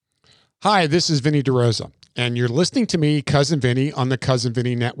Hi, this is Vinny DeRosa, and you're listening to me, Cousin Vinny, on the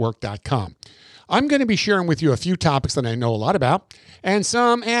CousinVinnyNetwork.com. I'm going to be sharing with you a few topics that I know a lot about, and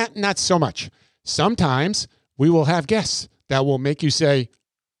some not so much. Sometimes we will have guests that will make you say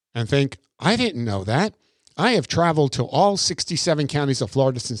and think, I didn't know that. I have traveled to all 67 counties of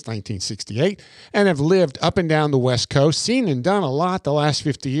Florida since 1968 and have lived up and down the West Coast, seen and done a lot the last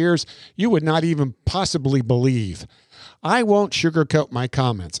 50 years you would not even possibly believe. I won't sugarcoat my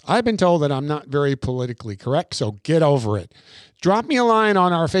comments. I've been told that I'm not very politically correct, so get over it. Drop me a line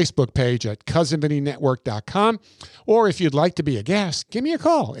on our Facebook page at CousinVinnyNetwork.com, or if you'd like to be a guest, give me a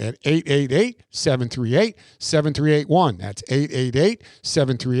call at 888-738-7381. That's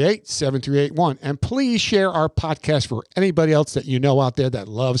 888-738-7381. And please share our podcast for anybody else that you know out there that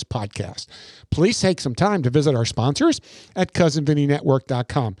loves podcasts. Please take some time to visit our sponsors at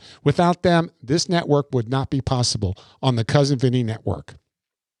CousinVinnyNetwork.com. Without them, this network would not be possible on the Cousin Vinny Network.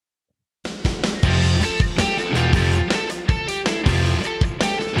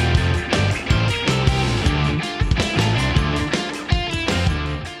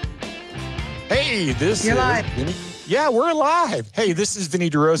 Hey, You're live. Vinny. Yeah, we're live. Hey, this is Vinny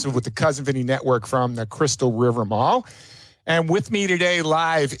DeRosa with the Cousin Vinny Network from the Crystal River Mall. And with me today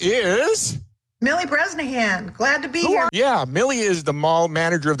live is... Millie Bresnahan. Glad to be here. Yeah, Millie is the mall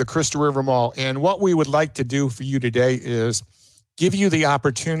manager of the Crystal River Mall. And what we would like to do for you today is give you the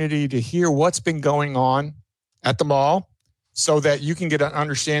opportunity to hear what's been going on at the mall so that you can get an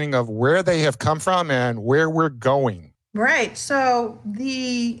understanding of where they have come from and where we're going. Right. So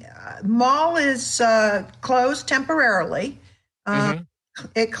the mall is closed temporarily.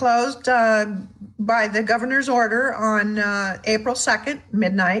 It closed by the governor's order on April 2nd,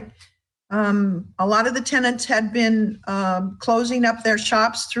 midnight. A lot of the tenants had been closing up their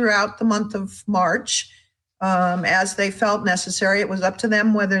shops throughout the month of March as they felt necessary. It was up to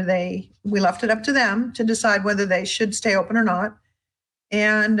them we left it up to them to decide whether they should stay open or not.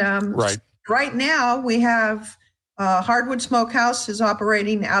 And right now we have Hardwood Smokehouse is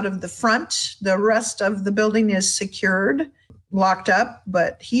operating out of the front. The rest of the building is secured, locked up,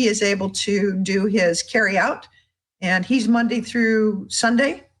 but he is able to do his carry out. And he's Monday through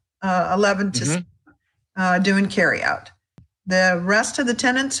Sunday, 11 to doing carry out. The rest of the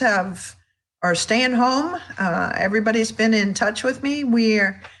tenants are staying home. Everybody's been in touch with me.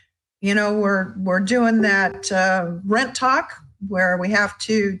 We're doing that rent talk where we have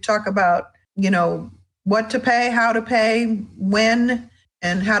to talk about, what to pay, how to pay, when,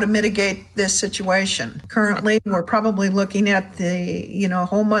 and how to mitigate this situation. Currently, we're probably looking at the,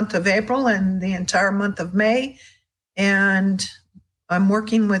 whole month of April and the entire month of May. And I'm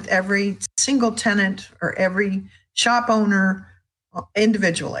working with every single tenant or every shop owner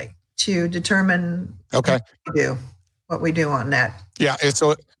individually to determine what we do on that. Yeah,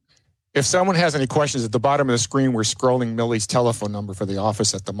 so if someone has any questions, at the bottom of the screen, we're scrolling Millie's telephone number for the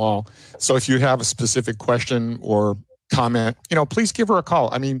office at the mall. So if you have a specific question or comment, please give her a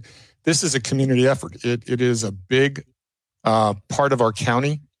call. I mean, this is a community effort. It is a big part of our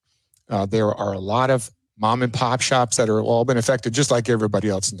county. There are a lot of mom and pop shops that are all been affected, just like everybody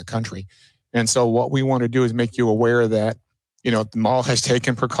else in the country. And so what we want to do is make you aware that, the mall has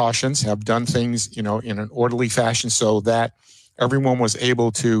taken precautions, have done things, in an orderly fashion so that everyone was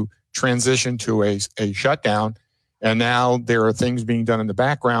able to transition to a shutdown. And now there are things being done in the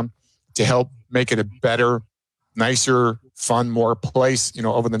background to help make it a better, nicer, fun, more place,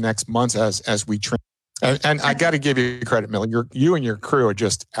 over the next months as we train. And I got to give you credit, Millie. You and your crew are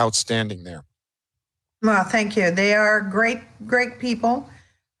just outstanding there. Well, thank you. They are great, great people.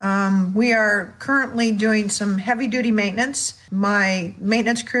 We are currently doing some heavy duty maintenance. My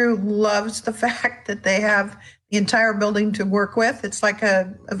maintenance crew loves the fact that they have the entire building to work with. It's like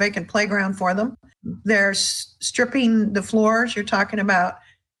a vacant playground for them. They're stripping the floors. You're talking about,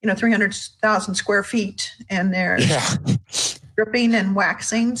 300,000 square feet, and they're stripping and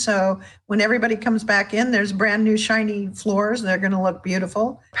waxing. So when everybody comes back in, there's brand new shiny floors. They're going to look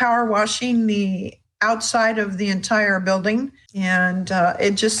beautiful. Power washing the outside of the entire building. And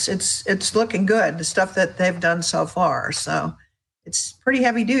it's looking good, the stuff that they've done so far. So it's pretty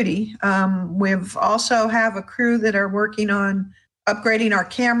heavy duty. We've also have a crew that are working on upgrading our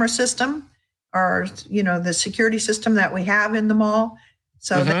camera system, the security system that we have in the mall.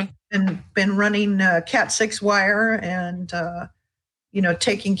 So they've been running Cat 6 wire and,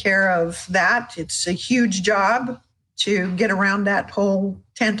 taking care of that. It's a huge job to get around that whole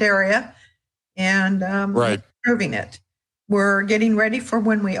tent area and improving it. We're getting ready for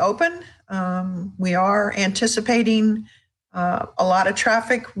when we open. We are anticipating a lot of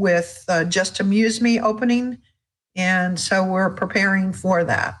traffic with Just Amuse Me opening. And so we're preparing for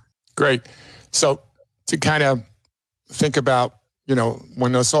that. Great. So to kind of think about,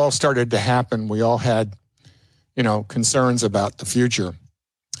 when this all started to happen, we all had, concerns about the future.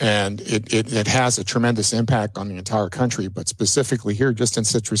 And it has a tremendous impact on the entire country, but specifically here, just in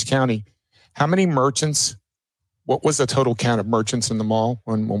Citrus County, how many merchants? What was the total count of merchants in the mall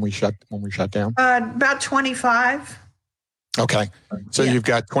when we shut down? About 25. Okay, so you've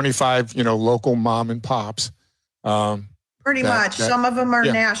got 25, local mom and pops. Pretty much. Some of them are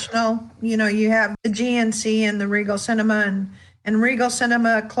national. You have the GNC and the Regal Cinema, and Regal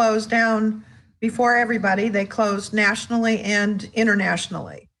Cinema closed down before everybody. They closed nationally and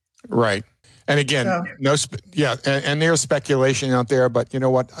internationally. Right. And again, and there's speculation out there, but you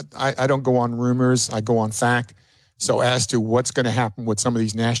know what? I don't go on rumors. I go on fact. So as to what's going to happen with some of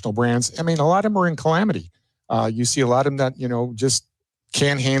these national brands, I mean, a lot of them are in calamity. You see a lot of them that, just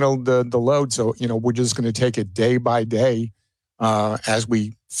can't handle the load. So, we're just going to take it day by day as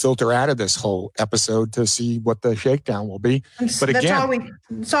we filter out of this whole episode to see what the shakedown will be. But again,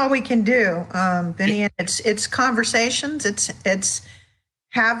 that's all we can do, Benny. And it's conversations. It's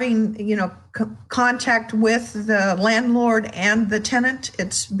having, contact with the landlord and the tenant.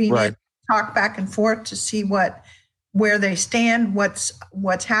 It's being able to talk back and forth to see where they stand,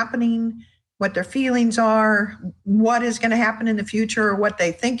 what's happening, what their feelings are, what is going to happen in the future, or what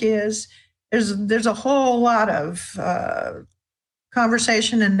they think is. There's a whole lot of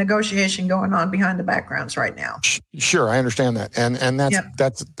conversation and negotiation going on behind the backgrounds right now. Sure, I understand that, and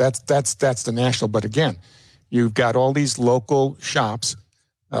that's the national. But again, you've got all these local shops.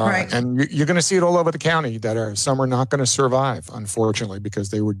 And you're going to see it all over the county that some are not going to survive, unfortunately, because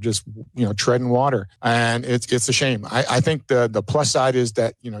they were just, treading water. And it's a shame. I think the plus side is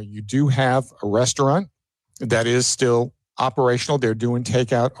that, you do have a restaurant that is still operational. They're doing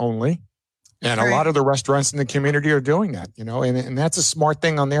takeout only. And a lot of the restaurants in the community are doing that, and that's a smart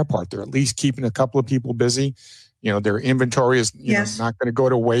thing on their part. They're at least keeping a couple of people busy. Their inventory is not going to go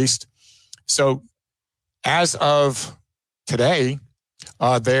to waste. So as of today,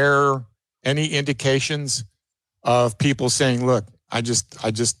 are there any indications of people saying, look, I'm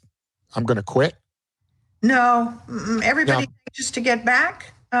going to quit? No, everybody anxious to get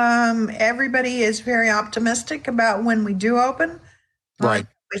back. Everybody is very optimistic about when we do open. Right.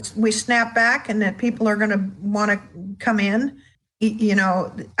 We snap back and that people are going to want to come in.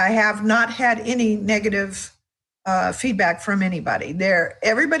 I have not had any negative feedback from anybody there.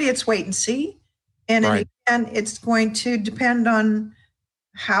 Everybody, it's wait and see. And it's going to depend on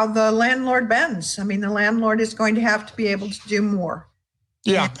how the landlord bends. I mean, the landlord is going to have to be able to do more.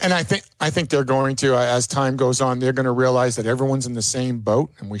 Yeah, and I think they're going to, as time goes on, they're going to realize that everyone's in the same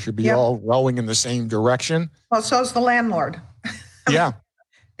boat and we should be all rowing in the same direction. Well, so's the landlord. Yeah.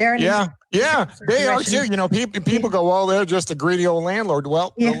 They are too. People go, they're just a greedy old landlord.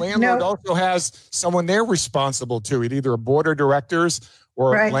 Well, the landlord also has someone they're responsible to, either a board of directors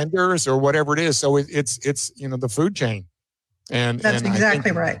or lenders or whatever it is. So it's the food chain. And that's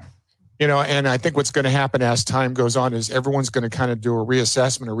exactly right. And I think what's going to happen as time goes on is everyone's going to kind of do a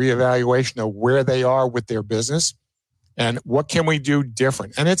reassessment, a reevaluation of where they are with their business and what can we do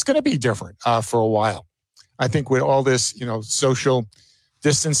different. And it's going to be different for a while. I think with all this, social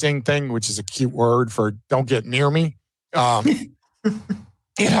distancing thing, which is a cute word for don't get near me. I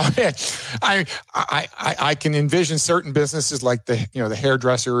can envision certain businesses like the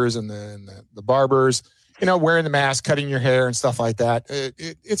hairdressers and the barbers, wearing the mask, cutting your hair and stuff like that.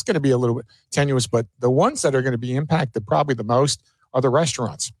 It's going to be a little bit tenuous, but the ones that are going to be impacted probably the most are the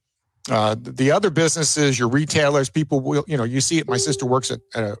restaurants. The other businesses, your retailers, people will, you see it. My sister works at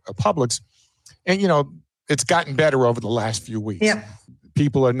a Publix and, it's gotten better over the last few weeks. Yeah.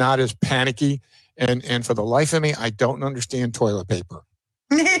 People are not as panicky. And for the life of me, I don't understand toilet paper.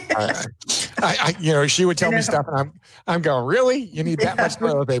 She would tell me stuff and I'm going, really? You need that much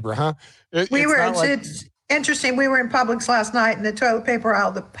toilet paper, huh? It's interesting. We were in Publix last night and the paper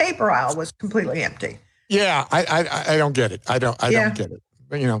aisle was completely empty. Yeah. I don't get it. I don't get it.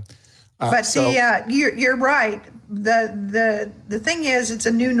 But, you're right. The thing is, it's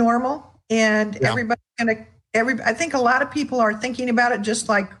a new normal and everybody's going to, I think a lot of people are thinking about it just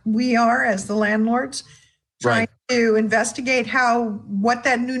like we are as the landlords, trying to investigate what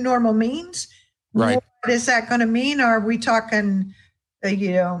that new normal means. Right. What is that going to mean? Are we talking,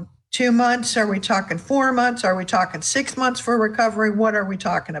 2 months? Are we talking 4 months? Are we talking 6 months for recovery? What are we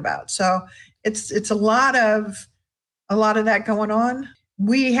talking about? So it's a lot of that going on.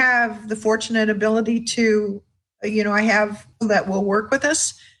 We have the fortunate ability to, I have that will work with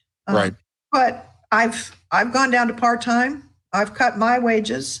us. But I've gone down to part-time. I've cut my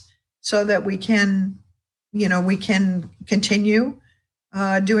wages so that we can continue.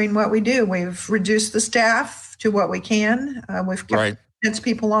 doing what we do. We've reduced the staff to what we can. We've kept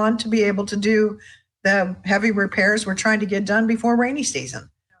people on to be able to do the heavy repairs we're trying to get done before rainy season.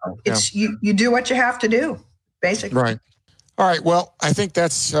 It's you do what you have to do, basically. Right. All right. Well, I think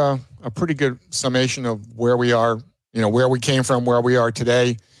that's a pretty good summation of where we are, where we came from, where we are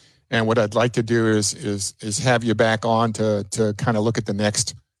today. And what I'd like to do is have you back on to kind of look at the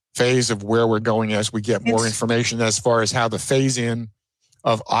next phase of where we're going as we get more information as far as how the phase in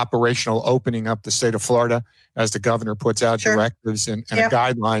of operational opening up the state of Florida as the governor puts out directives and a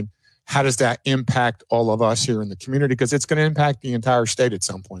guideline. How does that impact all of us here in the community? Because it's going to impact the entire state at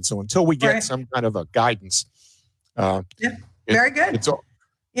some point. So until we get some kind of a guidance, very good. It's all,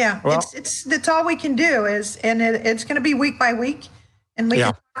 it's all we can do it's going to be week by week, and we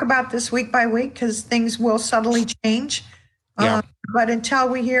can talk about this week by week because things will subtly change. But until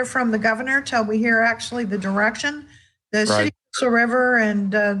we hear from the governor, until we hear actually the direction, the city of Crystal River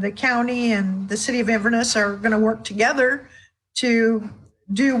and the county and the city of Inverness are going to work together to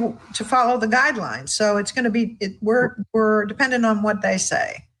follow the guidelines. So it's going to be we're dependent on what they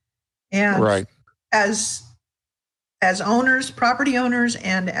say, and as owners, property owners,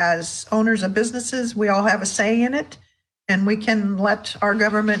 and as owners of businesses, we all have a say in it, and we can let our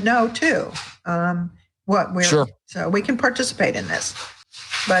government know too what we're so we can participate in this.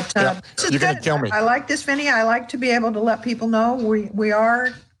 But you're going to kill me. I like this, Vinny. I like to be able to let people know we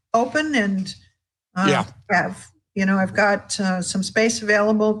are open and I've got some space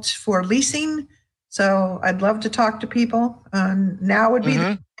available for leasing, so I'd love to talk to people. Now would be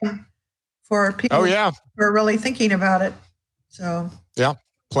the time for people who are really thinking about it. So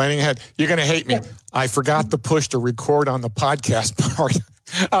planning ahead. You're going to hate me. I forgot to push the record on the podcast part.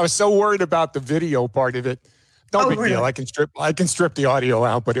 I was so worried about the video part of it. No big deal. I can strip the audio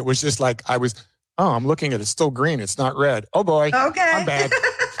out, but it was just like I'm looking at it. It's still green. It's not red. Oh boy. Okay. I'm bad.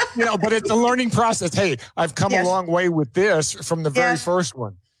 But it's a learning process. Hey, I've come a long way with this from the very first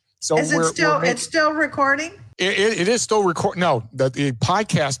one. So it's still recording? It is still recording. No, the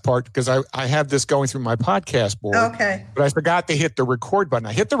podcast part, because I have this going through my podcast board. Okay. But I forgot to hit the record button.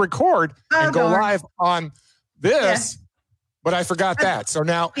 I hit the record and go live on this. But I forgot that. So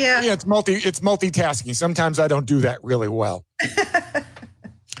now it's multitasking. Sometimes I don't do that really well.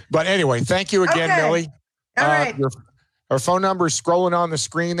 But anyway, thank you again, Millie. All right. Her phone number is scrolling on the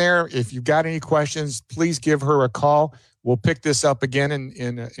screen there. If you've got any questions, please give her a call. We'll pick this up again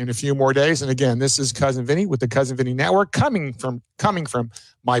in a few more days. And again, this is Cousin Vinny with the Cousin Vinny Network, coming from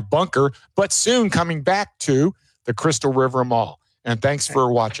my bunker, but soon coming back to the Crystal River Mall. And thanks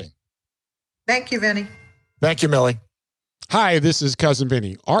for watching. Thank you, Vinny. Thank you, Millie. Hi, this is Cousin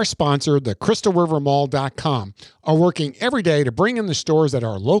Vinny. Our sponsor, the CrystalRiverMall.com, are working every day to bring in the stores that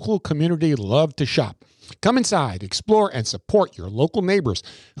our local community love to shop. Come inside, explore, and support your local neighbors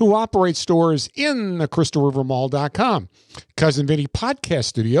who operate stores in the CrystalRiverMall.com. Cousin Vinny podcast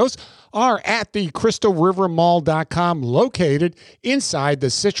studios are at the CrystalRiverMall.com, located inside the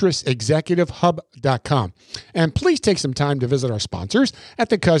CitrusExecutiveHub.com. And please take some time to visit our sponsors at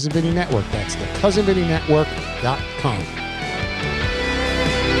the Cousin Vinny Network. That's the CousinVinnyNetwork.com.